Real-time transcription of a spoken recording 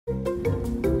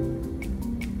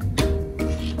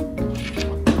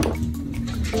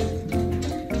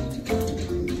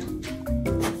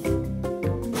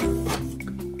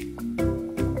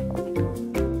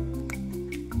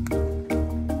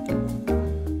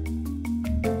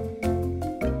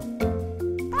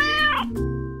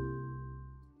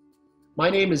My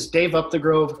name is Dave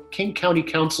Upthegrove, King County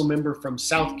Councilmember from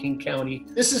South King County.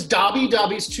 This is Dobby.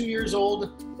 Dobby's 2 years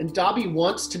old, and Dobby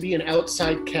wants to be an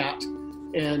outside cat.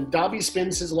 And Dobby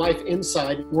spends his life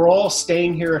inside. We're all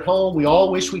staying here at home. We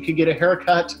all wish we could get a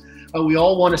haircut. We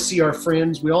all want to see our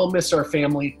friends. We all miss our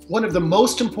family. One of the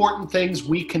most important things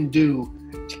we can do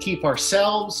to keep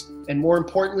ourselves, and more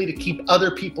importantly, to keep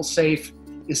other people safe,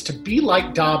 is to be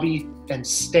like Dobby and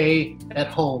stay at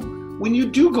home. When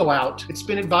you do go out, it's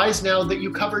been advised now that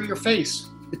you cover your face.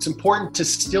 It's important to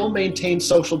still maintain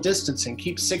social distancing,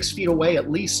 keep 6 feet away at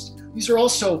least. These are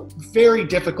also very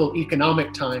difficult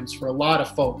economic times for a lot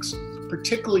of folks,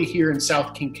 particularly here in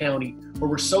South King County, where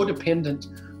we're so dependent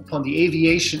upon the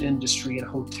aviation industry and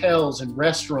hotels and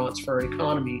restaurants for our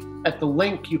economy. At the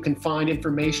link, you can find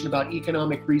information about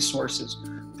economic resources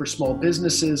for small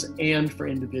businesses and for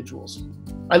individuals.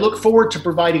 I look forward to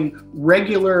providing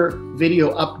regular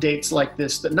video updates like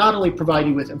this that not only provide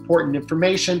you with important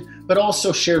information, but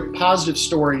also share positive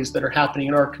stories that are happening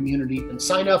in our community. And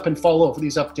sign up and follow for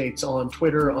these updates on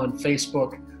Twitter, on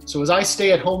Facebook. So as I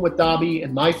stay at home with Dobby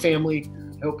and my family,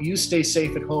 I hope you stay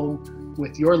safe at home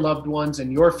with your loved ones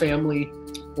and your family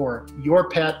or your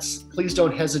pets. Please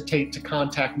don't hesitate to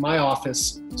contact my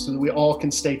office so that we all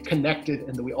can stay connected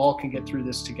and that we all can get through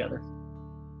this together.